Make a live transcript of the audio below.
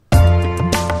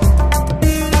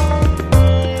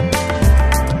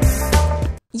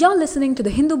You're listening to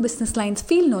the Hindu Business Line's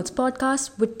Field Notes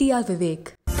podcast with T.R.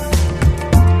 Vivek.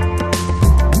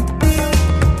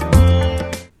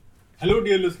 Hello,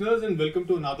 dear listeners, and welcome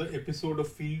to another episode of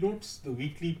Field Notes, the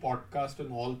weekly podcast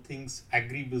on all things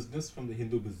agri-business from the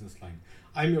Hindu Business Line.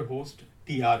 I'm your host,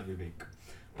 T.R. Vivek.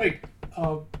 Right,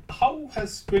 how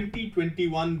has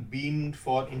 2021 been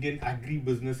for Indian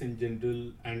agri-business in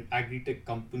general and agri-tech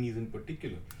companies in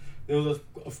particular? There was,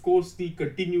 of course, the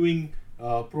continuing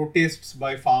protests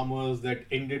by farmers that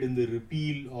ended in the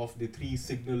repeal of the three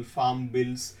signal farm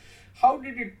bills. How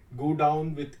did it go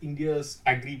down with India's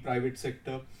agri-private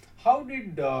sector? How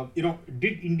did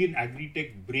Indian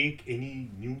agri-tech break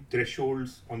any new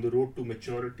thresholds on the road to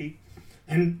maturity?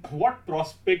 And what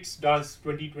prospects does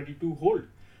 2022 hold?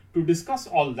 To discuss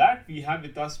all that, we have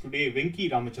with us today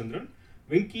Venki Ramachandran.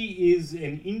 Venki is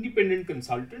an independent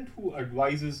consultant who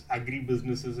advises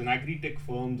agri-businesses and agri-tech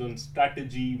firms on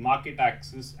strategy, market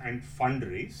access, and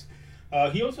fundraise.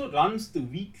 He also runs the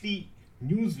weekly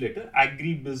newsletter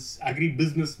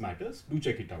Agri-Business Matters. Do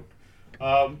check it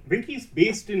out. Venki is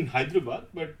based in Hyderabad,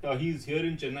 but he's here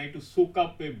in Chennai to soak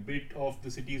up a bit of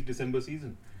the city's December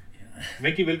season. Yeah.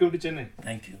 Venki, welcome to Chennai.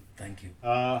 Thank you.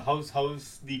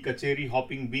 How's the Kacheri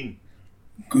hopping been?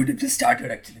 Good. It just started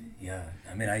actually. Yeah.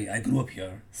 I mean, I grew up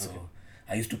here, so Okay.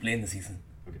 I used to play in the season.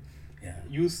 Okay. Yeah.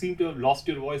 You seem to have lost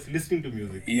your voice listening to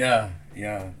music. Yeah.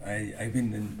 I've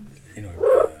been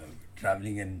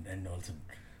traveling and also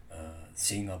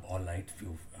staying up all night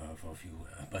for a few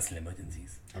personal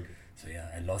emergencies. Okay. So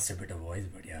yeah, I lost a bit of voice,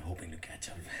 but yeah, hoping to catch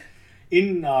up.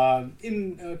 In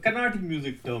Carnatic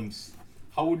music terms,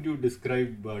 how would you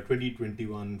describe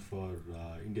 2021 for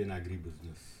Indian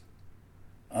agri-business?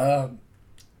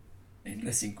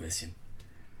 Interesting question.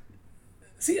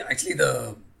 See, actually,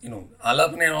 the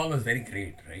Alapana and all was very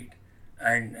great, right?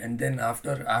 And then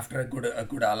after a good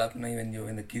Alapana,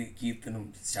 when the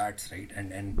Kirtanam starts, right,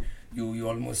 and you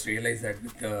almost realize that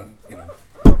with the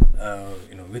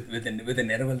with the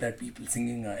Neraval that people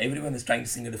singing, everyone is trying to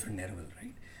sing a different Neraval,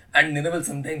 right? And Neraval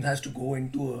sometimes has to go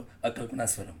into a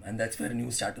Kalpanaswaram, and that's where new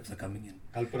startups are coming in.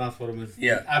 Kalpanaswaram is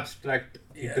Yeah. abstract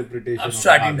interpretation.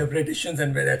 Abstract of art. interpretations,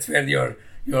 and that's where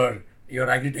your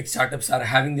agri-tech startups are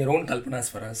having their own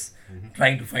Kalpanaswaras,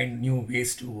 trying to find new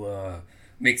ways to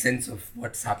make sense of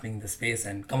what's happening in the space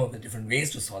and come up with different ways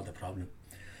to solve the problem.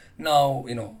 Now,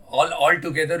 all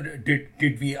together,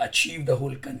 did we achieve the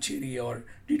whole Kancheri, or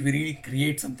did we really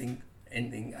create something?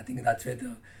 Ending? I think that's where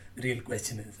the real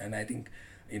question is, and I think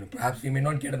perhaps we may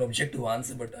not get an objective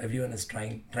answer, but everyone is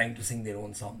trying to sing their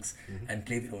own songs and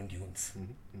play their own tunes.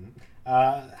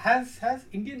 Has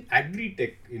Indian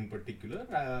agri-tech in particular,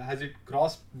 has it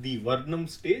crossed the Varnam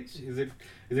stage? Is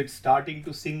it starting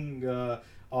to sing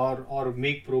or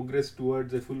make progress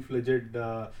towards a full-fledged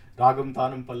Ragam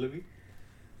Tanam Pallavi?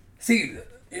 See,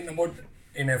 in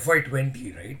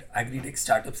FY20, right, agri-tech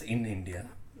startups in India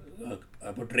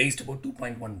raised about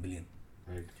 2.1 billion.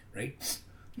 Right.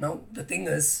 Now, the thing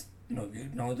is,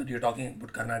 now that you're talking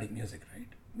about Carnatic music, right,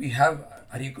 we have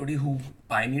Ariyakodi who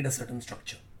pioneered a certain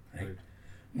structure, right?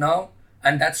 Now,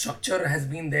 and that structure has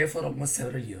been there for almost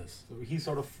several years. So he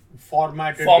sort of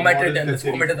formatted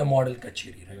the model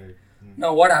Kacheri, right?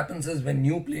 Now, what happens is when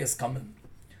new players come in,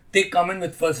 they come in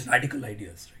with first radical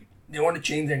ideas, right? They want to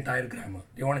change the entire grammar.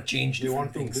 They want to change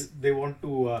different things. They want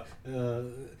to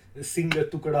sing a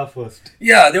tukada first.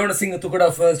 Yeah, they want to sing a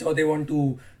tukada first, or they want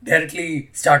to directly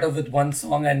start off with one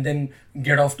song and then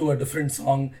get off to a different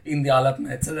song in the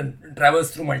Alapana itself and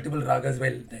traverse through multiple ragas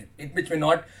which may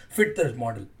not fit the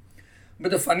model.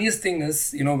 But the funniest thing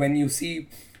is, when you see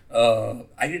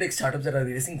agri-tech startups that are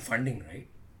raising funding, right,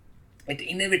 it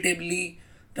inevitably,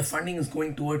 the funding is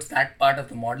going towards that part of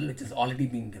the model which has already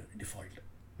been default.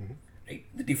 Right?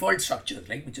 The default structures,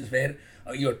 right, which is where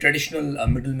your traditional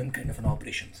middleman kind of an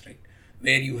operations, right,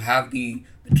 where you have the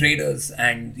traders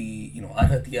and the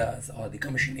arhatiyas or the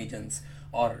commission agents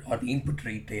or the input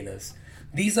retailers.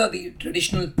 These are the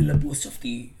traditional pillar posts of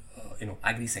the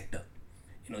agri sector.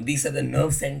 These are the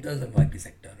nerve centers of agri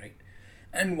sector, right?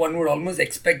 And one would almost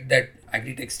expect that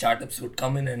agri-tech startups would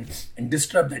come in and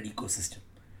disrupt that ecosystem.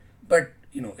 But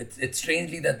it's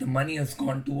strangely that the money has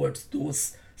gone towards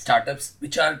those startups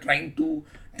which are trying to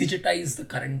digitize the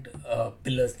current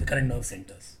pillars, the current nerve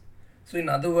centers. So in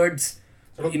other words,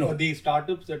 the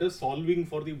startups that are solving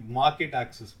for the market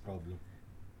access problem.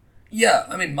 Yeah,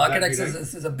 I mean, market That'd be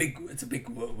access is a big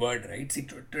word, right? See,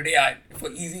 today, for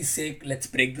easy sake, let's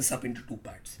break this up into two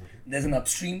parts. Okay. There's an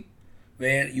upstream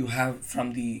where you have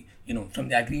from the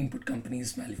agri input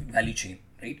companies value chain,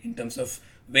 right? In terms of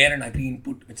where an agri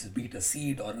input, which is be it a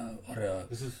seed or a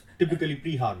This is typically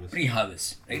pre-harvest.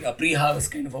 Pre-harvest, right? A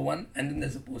pre-harvest kind of a one, and then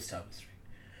there's a post-harvest, right?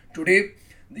 Today,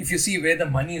 if you see where the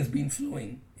money has been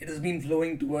flowing, it has been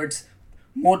flowing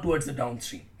more towards the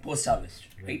downstream, post-harvest,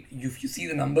 right? If you see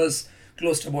the numbers,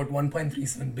 close to about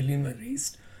 1.37 billion were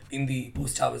raised in the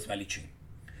post-harvest value chain.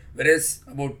 Whereas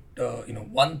about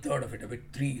one third of it, about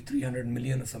 300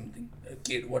 million or something,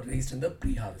 what raised in the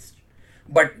pre-harvest.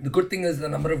 But the good thing is the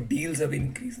number of deals have been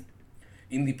increasing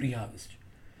in the pre-harvest.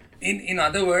 In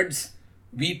other words,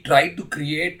 we tried to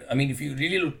create. I mean, if you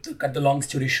really cut the long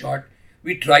story short,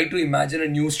 we tried to imagine a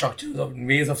new structure of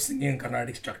ways of singing a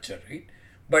Carnatic structure, right?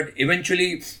 But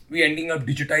eventually, we ending up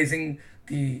digitizing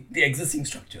the existing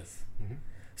structures.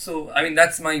 So I mean,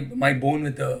 that's my bone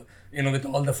with the with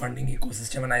all the funding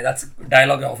ecosystem, and that's a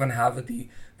dialogue I often have with the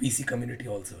VC community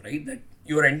also, right? That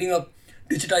you are ending up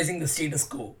digitizing the status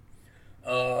quo,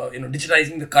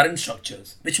 digitizing the current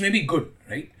structures, which may be good,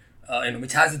 right?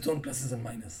 Which has its own pluses and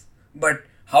minuses. But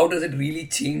how does it really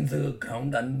change the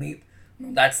ground underneath?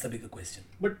 That's the bigger question.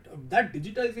 But that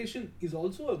digitization is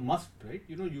also a must, right?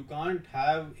 You can't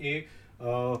have a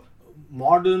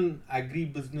modern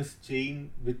agri-business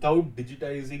chain without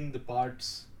digitizing the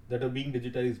parts that are being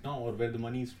digitized now, or where the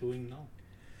money is flowing now.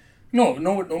 No,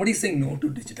 nobody's saying no to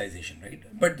digitization, right?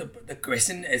 But the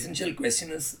essential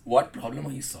question is, what problem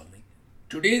are you solving?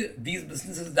 Today, these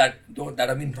businesses that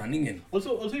have been running in.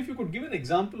 Also, if you could give an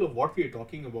example of what we are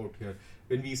talking about here,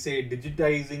 when we say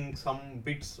digitizing some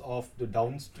bits of the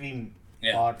downstream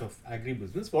part of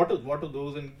agribusiness, what are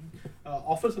those, and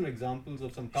offer some examples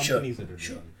of some companies that are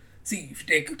doing it. See, if you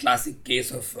take a classic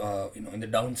case of in the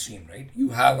downstream, right?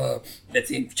 You have a, let's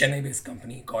say, Chennai-based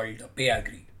company called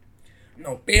PayAgri.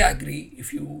 Now, PayAgri,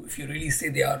 if you really say,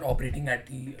 they are operating at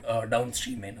the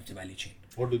downstream end of the value chain.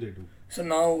 What do they do? So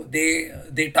now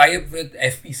they tie up with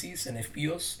FPCs and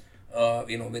FPOs,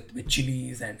 with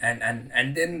chilies,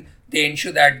 and then they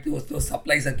ensure that those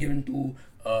supplies are given to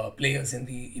players in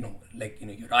the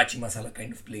your Rachi Masala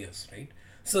kind of players, right?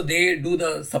 So they do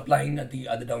the supplying at the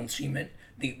other downstream end.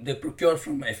 They procure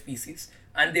from FPCs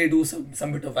and they do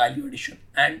some bit of value addition,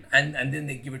 and then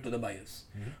they give it to the buyers.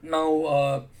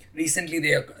 Now recently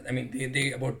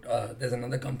there's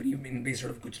another company based out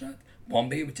of Gujarat,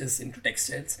 Bombay, which is into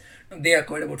textiles. They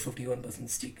acquired about 51%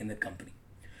 stake in that company.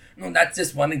 Now that's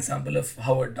just one example of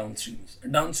how a downstream is. A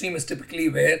downstream is typically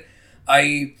where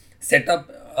I set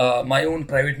up my own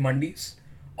private mandis,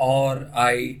 or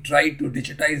I try to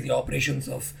digitize the operations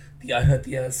of the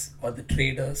Ahatyas or the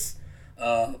traders,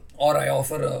 or I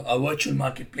offer a virtual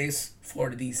marketplace for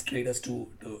these traders to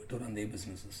run their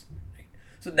businesses. Right?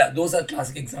 So those are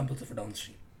classic examples of a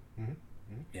downstream.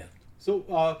 Yeah.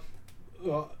 So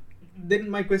then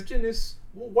my question is,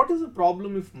 what is the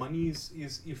problem if money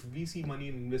if VC money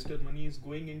and investor money is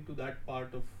going into that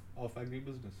part of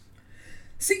agribusiness?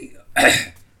 See,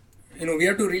 we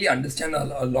have to really understand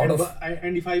a lot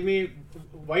and if I may,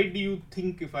 why do you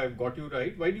think, if I've got you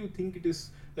right, why do you think it is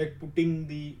like putting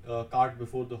the cart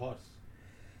before the horse?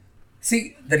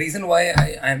 See, the reason why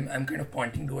I'm kind of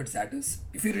pointing towards that is,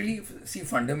 if you really see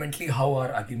fundamentally how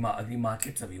our agri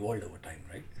markets have evolved over time,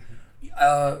 right?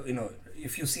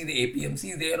 If you see the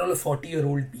APMC, they are all a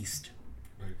 40-year-old beast.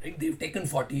 Right? They've taken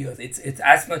 40 years. It's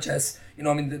as much as,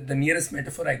 the nearest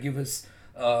metaphor I give is,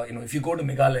 if you go to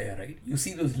Meghalaya, right, you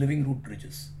see those living root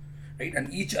bridges, right?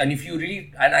 And if you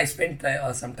really, and I spent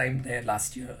some time there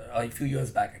last year, a few years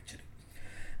back actually.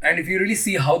 And if you really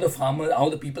see how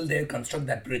the people there construct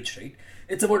that bridge, right,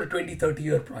 it's about a 20-30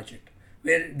 year project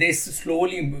where they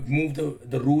slowly move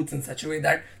the roots in such a way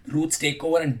that the roots take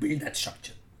over and build that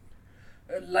structure.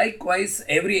 Likewise,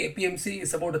 every APMC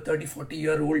is about a 30-40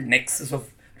 year old nexus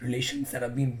of relations that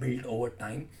have been built over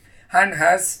time, and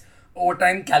has over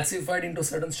time calcified into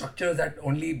certain structures that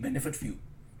only benefit few,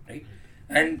 right?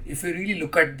 And if you really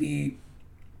look at the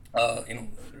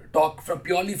talk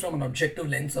purely from an objective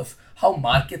lens of how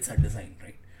markets are designed,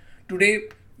 right? Today,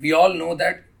 we all know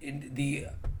that the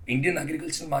Indian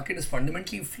agricultural market is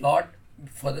fundamentally flawed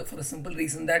for a simple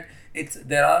reason that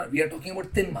we are talking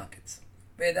about thin markets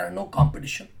where there are no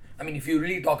competition. I mean, if you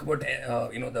really talk about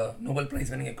the Nobel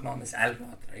Prize winning economist Al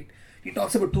Roth, right? He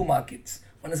talks about two markets.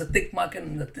 One is a thick market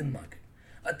and a thin market.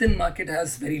 A thin market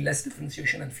has very less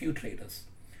differentiation and few traders,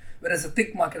 whereas a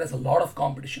thick market has a lot of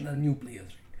competition and new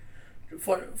players. Right?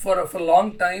 For a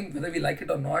long time, whether we like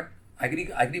it or not,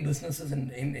 agri businesses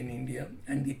in India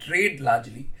and the trade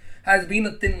largely has been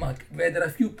a thin market where there are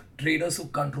few traders who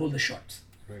control the shots.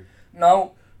 Right.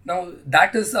 Now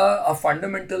that is a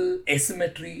fundamental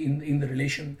asymmetry in the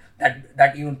relation that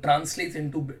translates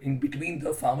in between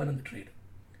the farmer and the trader.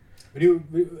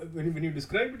 When you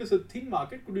describe it as a thin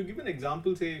market, could you give an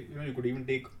example? Say, you could even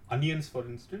take onions, for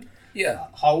instance. Yeah.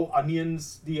 How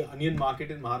the onion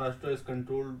market in Maharashtra is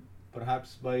controlled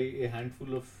perhaps by a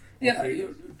handful of Yeah,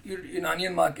 traders? in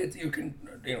onion markets, you can,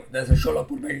 there's a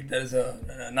Sholapur belt, there's a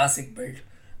Nasik belt,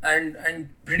 and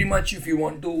pretty much if you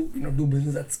want to, do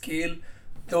business at scale,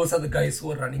 those are the guys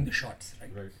who are running the shots,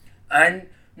 right? Right. And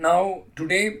now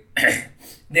today,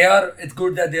 it's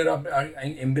good that they are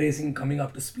embracing coming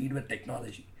up to speed with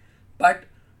technology, but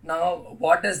now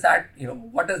what does that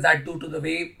do to the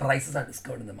way prices are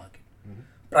discovered in the market?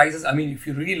 Prices, I mean, if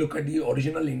you really look at the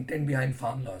original intent behind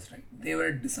farm laws, right, they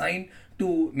were designed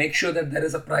to make sure that there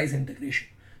is a price integration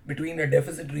between a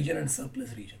deficit region and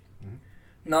surplus region.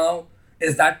 Now,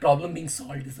 is that problem being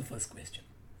solved is the first question.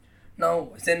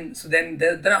 Now, then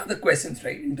there are other questions,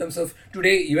 right? In terms of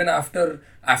today, even after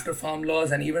farm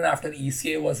laws and even after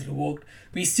ECA was revoked,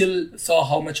 we still saw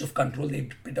how much of control they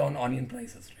put on onion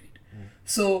prices, right?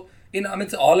 So,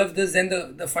 amidst all of this, then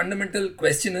the fundamental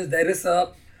question is there is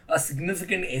a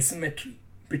significant asymmetry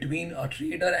between a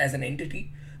trader as an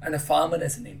entity and a farmer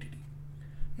as an entity.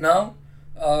 Now,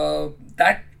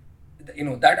 that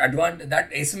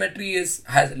asymmetry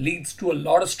leads to a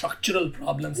lot of structural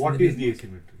problems. What is the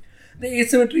asymmetry? The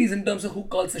asymmetry is in terms of who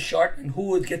calls the shot and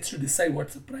who gets to decide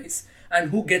what's the price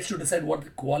and who gets to decide what the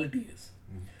quality is.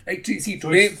 Right? See,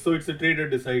 today. So it's the trader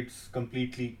decides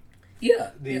completely.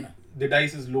 Yeah. The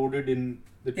dice is loaded in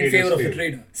the in favor of the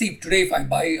trader. See, today if I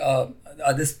buy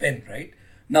this pen, right?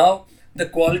 Now, the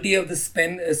quality of this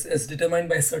pen is determined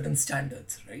by certain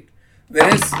standards, right?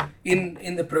 Whereas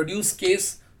in the produce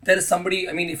case, there is somebody,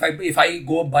 I mean, if I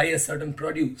go buy a certain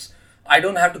produce, I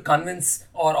don't have to convince,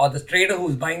 or the trader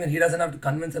who's buying it, he doesn't have to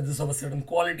convince that this is of a certain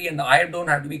quality, and I don't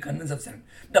have to be convinced of certain.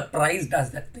 The price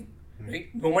does that thing, right?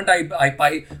 The moment I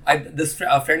buy,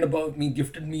 a friend about me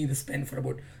gifted me this pen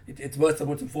for it's worth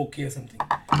about some 4K or something.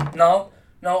 Now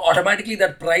automatically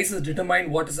that price is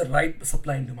determined what is the right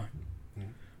supply and demand.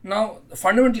 Now, the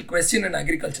fundamental question in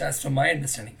agriculture, as from my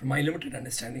understanding, from my limited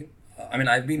understanding, I mean,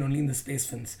 I've been only in the space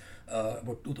since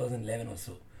about 2011 or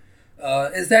so,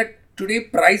 is that today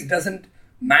price doesn't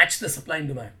match the supply and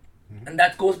demand. And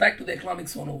that goes back to the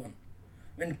economics 101.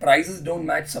 When prices don't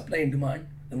match supply and demand,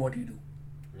 then what do you do?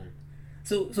 Right.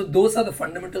 So those are the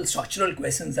fundamental structural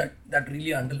questions that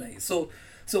really underlie. So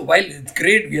while it's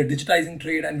great, we are digitizing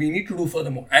trade and we need to do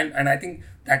furthermore. And I think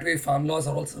that way farm laws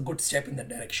are also a good step in that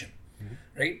direction.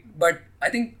 Right? But I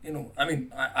think,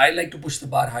 I like to push the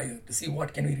bar higher to see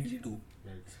what can we really do.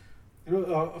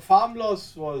 Right. Farm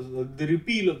laws was, the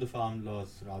repeal of the farm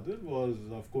laws rather, was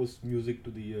of course music to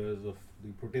the ears of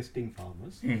the protesting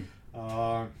farmers.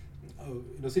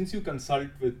 Since you consult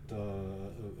with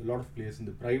a lot of players in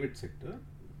the private sector,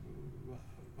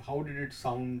 how did it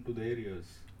sound to their ears?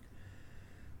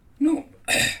 No,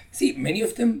 see, many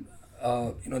of them,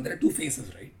 there are two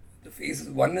phases, right? The phases,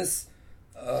 one is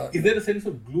there a sense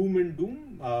of gloom and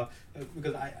doom?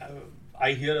 Because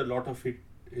I hear a lot of it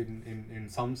in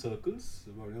some circles,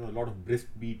 a lot of breast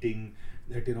beating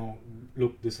that,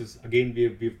 look, this is, again,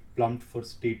 we've plumped for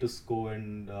status quo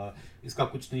and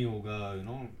iska kuch nahi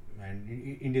hoga,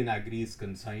 and Indian Agri is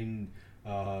consigned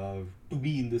to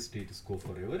be in this status quo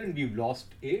forever, and we've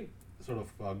lost a sort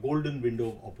of golden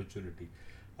window of opportunity.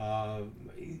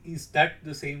 Is that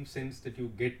the same sense that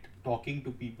you get talking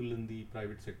to people in the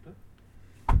private sector?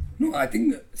 No, I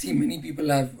think, many people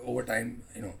have over time,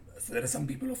 so there are some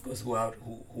people, of course, who are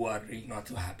really not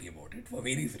so happy about it for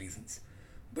various reasons.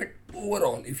 But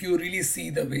overall, if you really see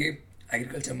the way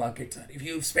agriculture markets are, if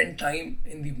you spend time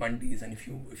in the mandis and if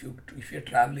you're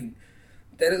traveling,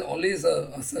 there is always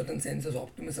a certain sense of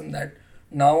optimism that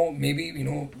now maybe,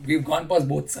 we've gone past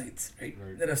both sides, right?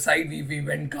 There are side we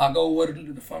went gaga over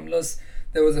the farmers.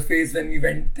 There was a phase when we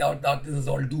thought this is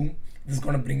all doom. This is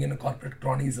going to bring in a corporate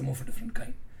cronyism of a different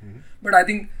kind. But I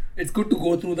think it's good to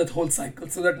go through that whole cycle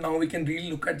so that now we can really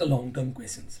look at the long-term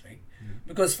questions, right?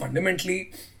 Because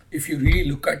fundamentally, if you really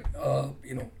look at,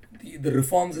 the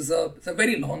reforms is a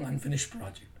very long unfinished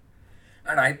project.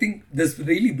 And I think this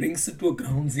really brings it to a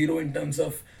ground zero in terms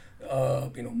of,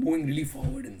 moving really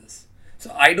forward in this.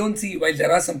 So I don't see, while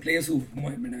there are some players who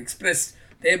have expressed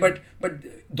there, but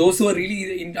those who are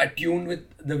really attuned with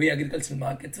the way agricultural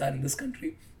markets are in this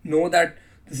country know that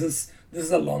this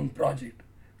is a long project.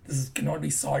 This cannot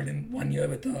be solved in 1 year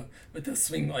with a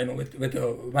swing, with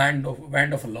a wand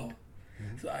of a law.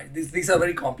 So these are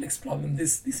very complex problems.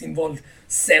 This involves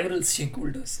several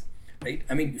stakeholders, right?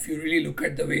 I mean, if you really look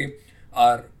at the way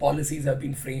our policies have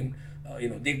been framed,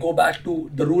 they go back to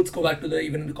the roots,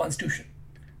 even in the constitution.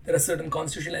 There are certain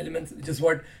constitutional elements, which is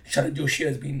what Sharad Joshi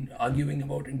has been arguing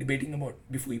about and debating about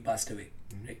before he passed away,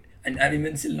 right? And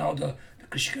even still now the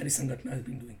Krishikari Sangatna has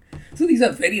been doing. So these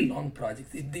are very long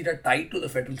projects. These are tied to the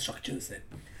federal structures there.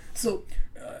 So,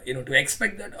 to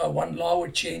expect that one law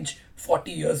would change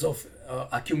 40 years of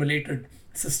accumulated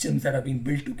systems that have been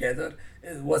built together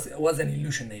was an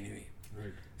illusion anyway.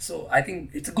 Right. So I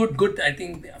think it's a good. I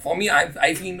think for me,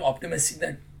 I feel optimistic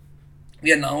that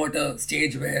we are now at a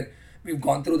stage where we've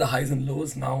gone through the highs and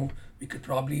lows. Now we could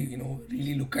probably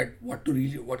really look at what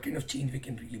kind of change we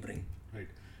can really bring. Right.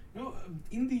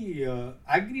 In the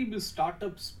agribusiness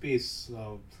startup space,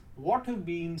 what have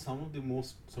been some of the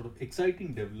most sort of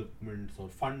exciting developments or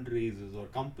fundraisers or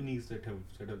companies that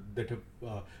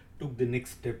have took the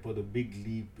next step or the big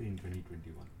leap in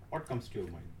 2021? What comes to your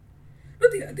mind?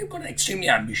 But they've got extremely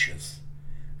ambitious,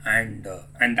 and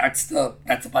that's the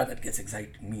part that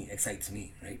excites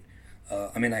me, right?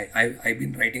 I've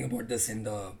been writing about this in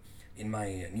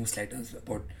my newsletters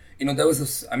about there was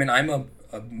this. I'm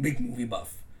a big movie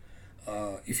buff.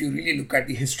 If you really look at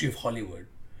the history of Hollywood,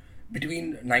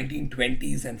 between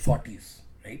 1920s and 40s,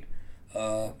 right,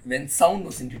 when sound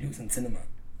was introduced in cinema,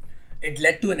 it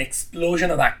led to an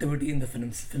explosion of activity in the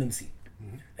film scene.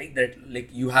 Right, that like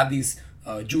you have these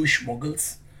Jewish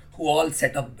moguls who all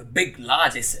set up big,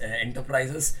 large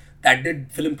enterprises that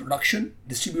did film production,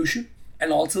 distribution,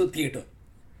 and also theater.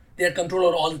 They had control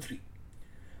over all the three.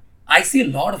 I see a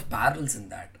lot of parallels in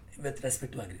that with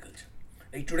respect to agriculture.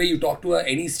 Like today, you talk to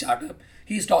any startup,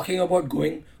 he's talking about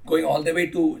going all the way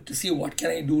to see what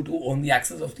can I do to own the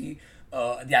access of the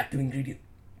active ingredient,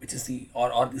 which is the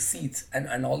seeds,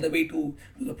 and all the way to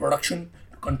the production,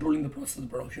 to controlling the process of the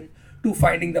production, to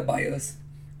finding the buyers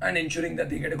and ensuring that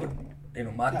they get a good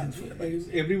margins for the buyers.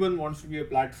 Everyone wants to be a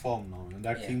platform now, and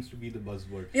that seems to be the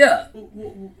buzzword. Yeah.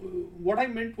 What I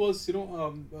meant was,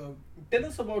 tell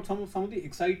us about some of the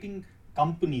exciting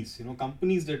companies,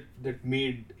 companies that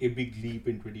made a big leap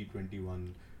in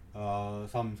 2021.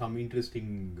 Some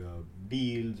interesting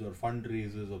deals or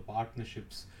fundraisers or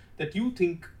partnerships that you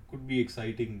think could be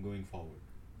exciting going forward.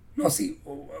 No, see,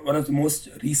 one of the most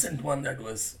recent one that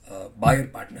was Bayer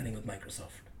partnering with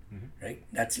Microsoft, right?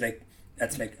 That's like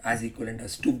as equivalent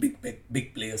as two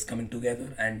big players coming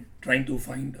together and trying to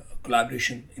find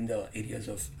collaboration in the areas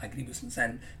of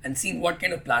agribusiness and seeing what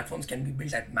kind of platforms can be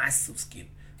built at massive scale.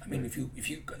 I mean, if you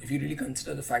really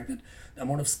consider the fact that the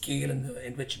amount of scale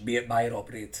in which Bayer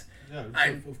operates,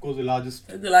 and of course the largest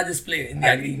player in the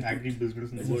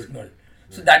agribusiness in the world. Right.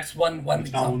 So that's one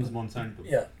Which now example. owns Monsanto.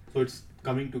 Yeah. So it's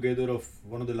coming together of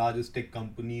one of the largest tech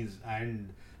companies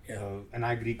and an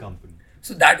agri company.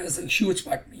 So that is a huge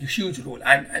role,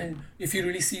 and if you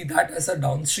really see that as a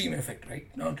downstream effect, right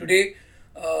now today,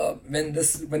 when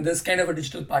this kind of a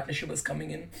digital partnership is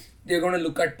coming in, they're going to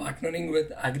look at partnering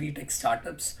with agri-tech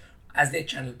startups as their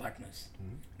channel partners,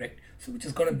 right? So which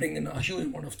is going to bring in a huge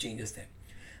amount of changes there,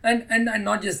 and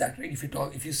not just that, right?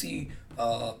 If you see,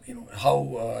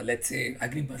 how let's say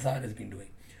AgriBazaar has been doing,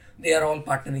 they are all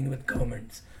partnering with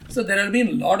governments. So there have been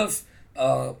a lot of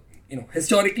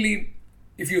historically.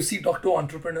 If you talk to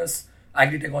entrepreneurs,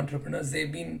 agri-tech entrepreneurs,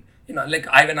 they've been,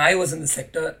 when I was in the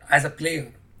sector as a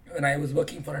player, when I was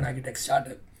working for an agri-tech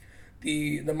startup,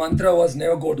 the mantra was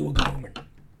never go to a government,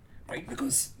 right?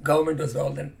 Because government was all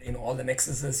the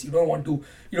nexuses. You don't want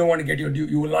to get your due,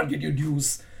 you will not get your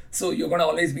dues. So you're going to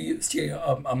always stay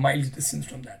a miles distance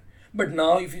from that. But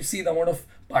now if you see the amount of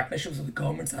partnerships with the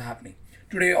governments are happening,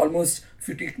 today almost if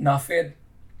you take NAFED,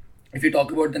 if you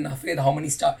talk about the NAFED, how many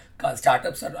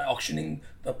startups are auctioning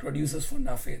the producers for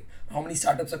NAFED? How many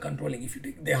startups are controlling? If you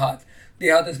take DeHaat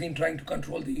has been trying to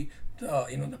control the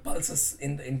pulses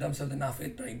in terms of the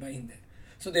NAFED buying there.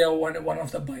 So they are one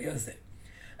of the buyers there.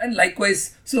 And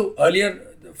likewise, so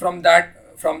earlier from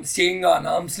staying an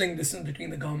arm's length distance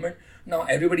between the government, now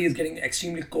everybody is getting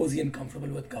extremely cozy and comfortable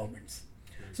with governments.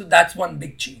 So that's one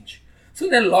big change. So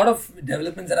there are a lot of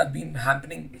developments that have been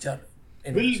happening which are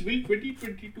Will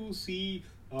 2022 see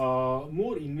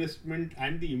more investment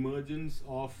and the emergence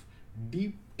of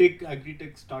deep tech,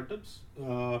 agri-tech startups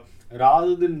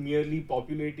rather than merely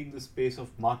populating the space of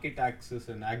market access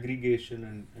and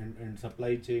aggregation and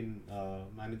supply chain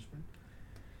management?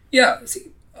 Yeah,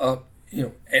 see,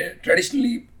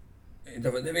 traditionally, the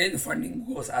way the funding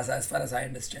goes, as far as I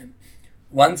understand,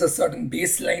 once a certain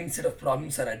baseline set of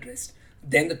problems are addressed,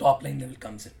 then the top line level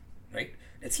comes in, right?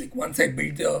 It's like once I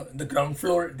build the ground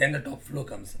floor, then the top floor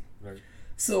comes in. Right.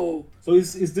 So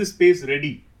is this space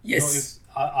ready? Yes.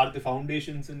 Are the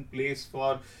foundations in place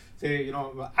for, say,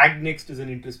 AgNext is an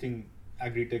interesting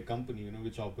agri-tech company,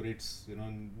 which operates,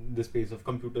 in the space of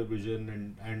computer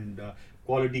vision and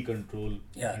quality control.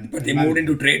 Yeah, and, but they moved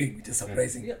into trading, which is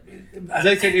surprising. Yeah. As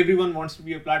I said, everyone wants to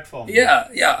be a platform. Yeah.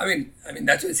 I mean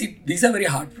that's why. See, these are very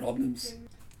hard problems.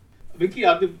 Vicky,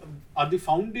 are the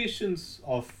foundations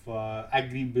of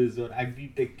agribiz or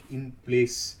agri-tech in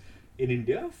place in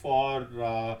India for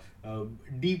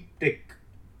deep tech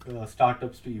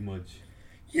startups to emerge?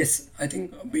 Yes, I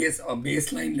think a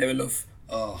baseline level of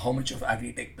how much of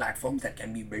agri-tech platforms that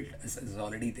can be built is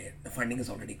already there. The funding is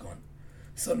already gone.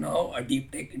 So now a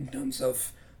deep tech in terms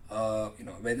of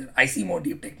whether I see more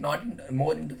deep tech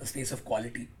more into the space of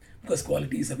quality, because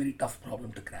quality is a very tough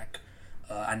problem to crack,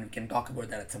 and we can talk about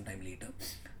that at some time later.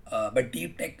 But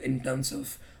deep tech in terms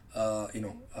of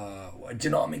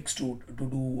genomics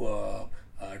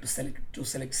to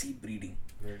select seed breeding,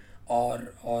 Right.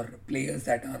 or players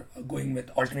that are going with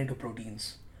alternative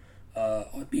proteins,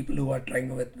 or people who are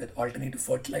trying with alternative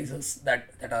fertilizers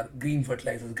that are green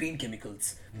fertilizers, green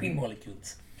chemicals, green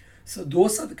molecules. So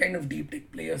those are the kind of deep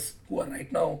tech players who are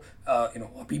right now,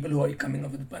 or people who are coming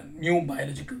up with new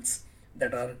biologicals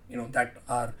that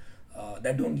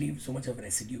don't leave so much of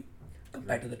residue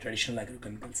compared to the traditional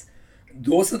agrochemicals.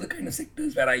 Those are the kind of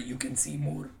sectors where you can see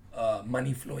more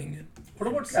money flowing in. What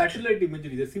about satellite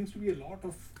imagery? There seems to be a lot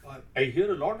of I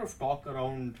hear a lot of talk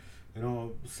around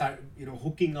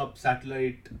hooking up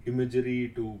satellite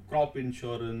imagery to crop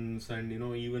insurance and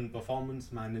even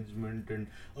performance management and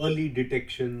early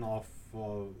detection of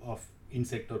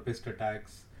insect or pest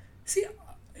attacks. See,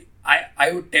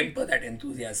 I would temper that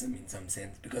enthusiasm in some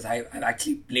sense, because I've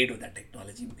actually played with that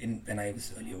technology when I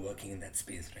was earlier working in that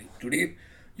space. Right, today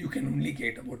you can only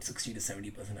get about 60 to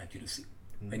 70% accuracy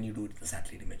when you do the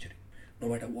satellite imagery. No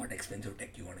matter what expensive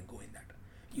tech you want to go in that,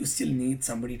 you still need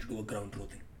somebody to do a ground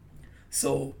truthing.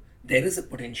 So there is a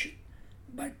potential,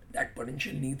 but that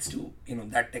potential needs to,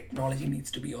 that technology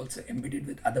needs to be also embedded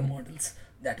with other models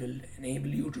that will enable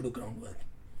you to do groundwork.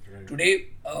 Right. Today,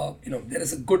 there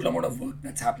is a good amount of work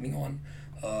that's happening on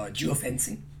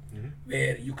geofencing,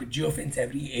 where you could geofence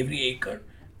every acre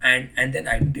and then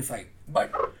identify.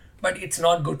 But it's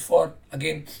not good for,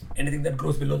 again, anything that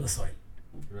grows below the soil.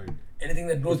 Right. Anything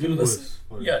that grows below the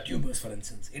soil. Tubers, for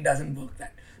instance. It doesn't work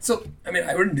that. So,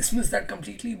 I wouldn't dismiss that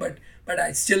completely, but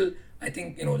I think,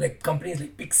 like companies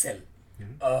like Pixel,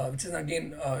 which is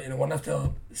again, one of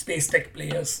the space tech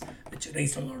players which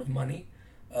raised a lot of money,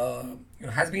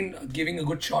 has been giving a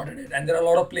good shot at it. And there are a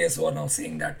lot of players who are now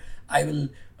saying that I will,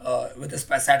 with this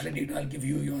satellite data, I'll give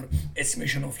you your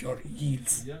estimation of your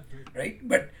yields. Yeah, right?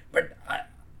 But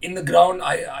in the ground,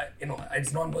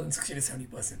 it's not more than 60 to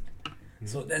 70%.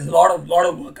 So there's a lot of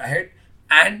work ahead,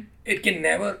 and it can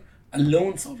never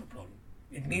alone solve a problem.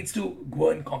 It needs to go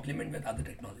and complement with other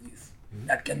technologies.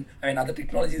 Other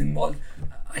technologies involve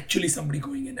actually somebody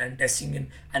going in and testing in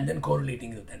and then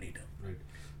correlating with that data. Right.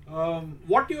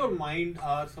 What to your mind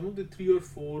are some of the 3 or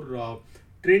 4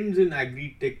 trends in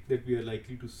agri-tech that we are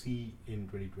likely to see in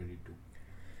 2022?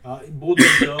 Both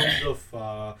in terms of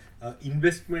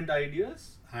investment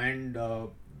ideas and the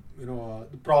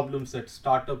problems that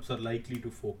startups are likely to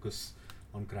focus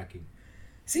on cracking.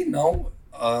 See, now,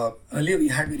 earlier we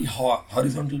had very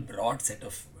horizontal, broad set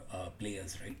of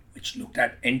players, right, which looked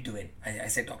at end-to-end.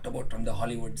 As I talked about from the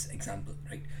Hollywood's example,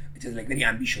 right, which is like very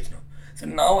ambitious now. So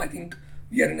now I think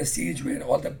we are in a stage where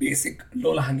all the basic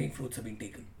low-hanging fruits have been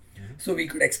taken. So we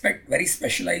could expect very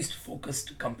specialized,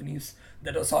 focused companies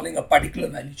that are solving a particular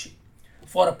value chain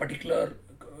for a particular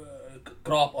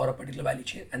crop or a particular value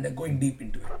chain, and they're going deep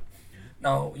into it.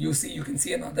 Now you can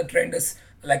see another trend is,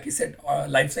 like you said,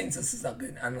 life sciences is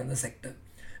again another sector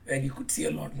where you could see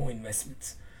a lot more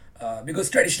investments, because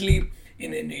traditionally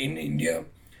in India,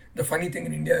 the funny thing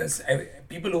in India is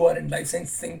people who are in life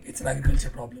science think it's an agriculture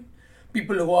problem.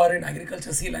 People who are in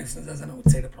agriculture see life science as an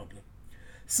outsider problem.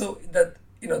 So that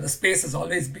the space has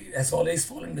always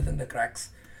fallen within the cracks.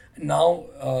 And now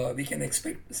we can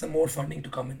expect some more funding to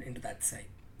come into that side.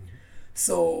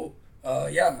 So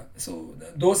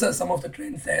those are some of the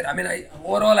trends there.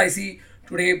 Overall I see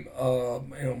today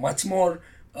much more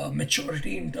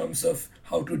maturity in terms of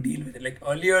how to deal with it. Like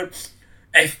earlier,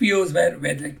 FPOs were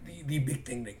like the big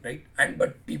thing, right?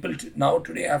 But people now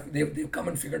today they've come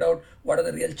and figured out what are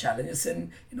the real challenges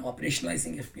in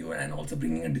operationalizing FPO and also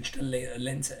bringing a digital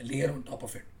layer on top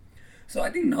of it. So I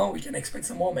think now we can expect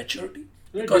some more maturity.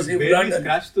 Right, because we've barely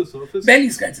scratched the surface. Barely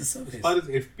scratched the surface. As far as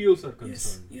FPOs are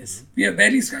concerned. Yes. We have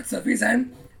barely scratched the surface,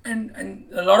 and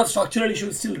a lot of structural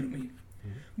issues still remain.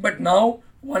 But now,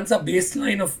 once a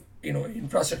baseline of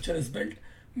infrastructure is built,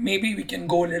 maybe we can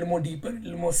go a little more deeper, a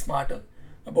little more smarter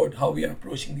about how we are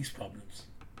approaching these problems.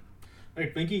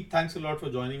 Right, Venki, thanks a lot for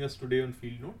joining us today on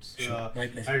Field Notes. Sure, my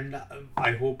pleasure. And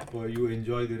I hope you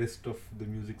enjoy the rest of the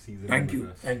music season. Thank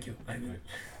you. I will.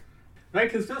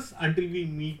 Right, listeners, until we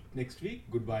meet next week,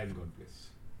 goodbye and God bless.